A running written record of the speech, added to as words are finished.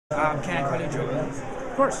Can I call you Joel?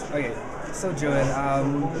 Of course. Okay. So Joel,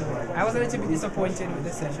 I was a little bit disappointed with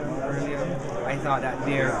the session earlier. I thought that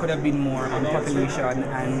there could have been more on population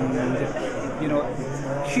and,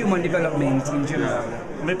 human development in general.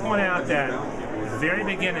 Let me point out that at the very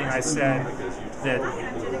beginning I said that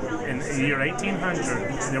in the year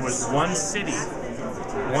 1800 there was one city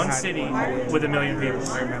with 1 million people.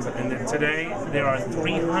 And that today there are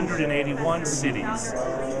 381 cities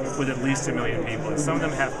with at least 1 million people. And some of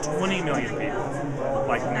them have 20 million people,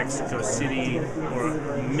 like Mexico City, or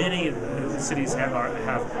many cities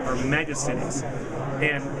are mega cities.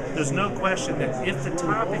 And there's no question that if the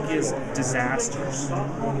topic is disasters,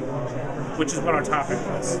 which is what our topic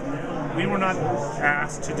was, we were not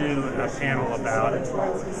asked to do a panel about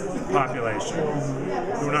population.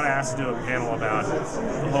 We were not asked to do a panel about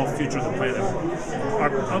the whole future of the planet.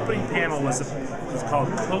 Our opening panel was called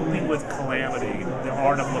Coping with Calamity, the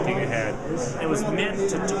Art of Looking Ahead. It was meant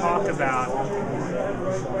to talk about,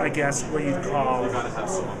 I guess, what you'd call,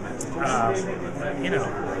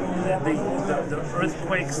 the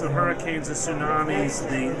earthquakes, the hurricanes, the tsunamis,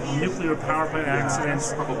 the nuclear power plant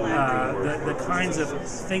accidents, the kinds of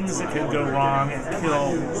things that can go wrong and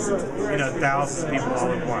kill, thousands of people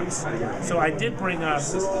all at once. So I did bring up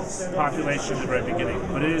population at the very beginning,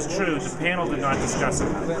 but it is true the panel did not discuss it.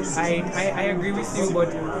 I agree with you,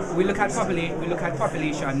 but we look at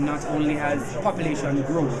population not only as population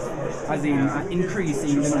growth, as in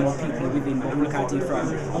increasing the number of people within, but we look at it from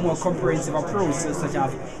a more comprehensive approach, such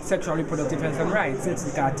as sexual reproductive health and rights. Let's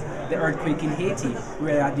look at the earthquake in Haiti,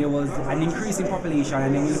 where there was an increase in population,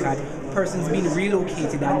 and then we look at persons being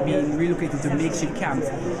relocated to makeshift camps,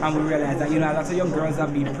 and we realize that a lot of young girls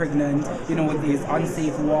have been pregnant. There's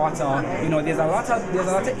unsafe water. There's a lot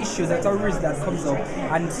of issues that arose that comes up,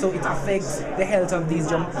 and so it affects the health of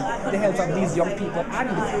these young people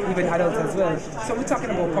and even adults as well. So we're talking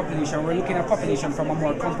about population. We're looking at population from a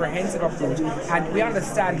more comprehensive approach, and we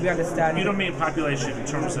understand. You don't mean population in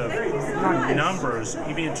terms of numbers.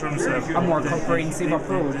 You mean in terms of a more comprehensive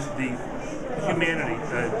approach. The humanity,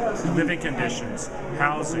 living conditions,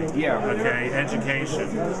 housing, education.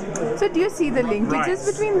 So do you see the linkages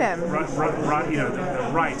between them?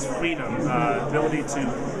 The rights, freedom, ability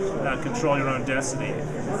to control your own destiny.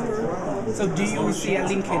 So do you see a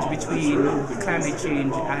linkage between climate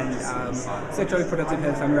change and sexual reproductive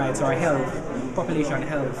health and rights, or health, population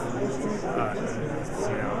health?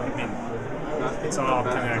 It's all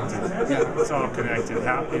connected. Yeah. It's all connected.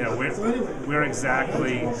 How where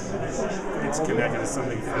exactly it's connected is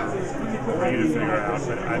something for you to figure out.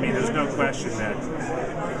 But there's no question that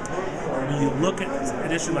when you look at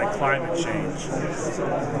an issue like climate change,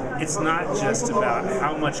 it's not just about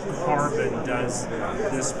how much carbon does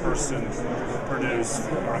this person produce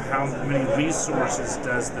or how many resources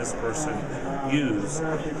does this person use.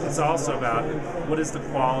 It's also about what is the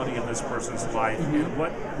quality of this person's life and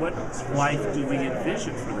what life do we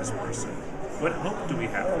envision for this person? What hope do we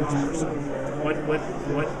have for this person? What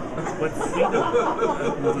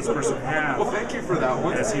freedom will this person have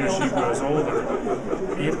as he or she grows older?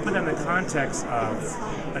 You have to put that in the context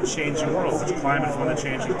of a changing world, which climate is one of the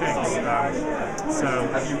changing things.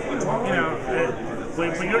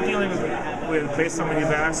 When you're dealing with, based on what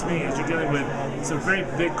you've asked me, is you're dealing with some very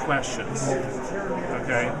big questions.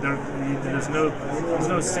 Okay, there's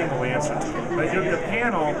no single answer to it. But the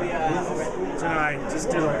panel tonight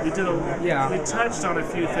we touched on a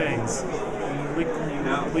few things.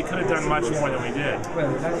 We could have done much more than we did.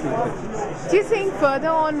 Well, that's true. Do you think further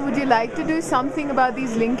on would you like to do something about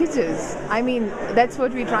these linkages? That's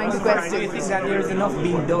what we're trying to question. Do you think that there's enough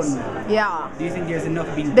being done? Yeah. Do you think there's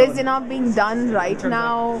enough being done? There's enough being done right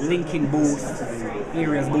now. Linking both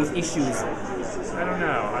areas, both issues. I don't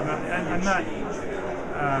know. I'm not.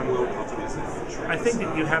 I think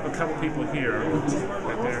that you have a couple people here,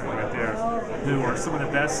 right there, who are some of the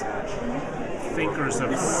best thinkers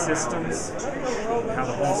of systems, how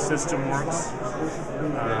the whole system works.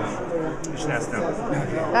 You should ask them.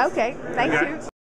 Okay, thank you.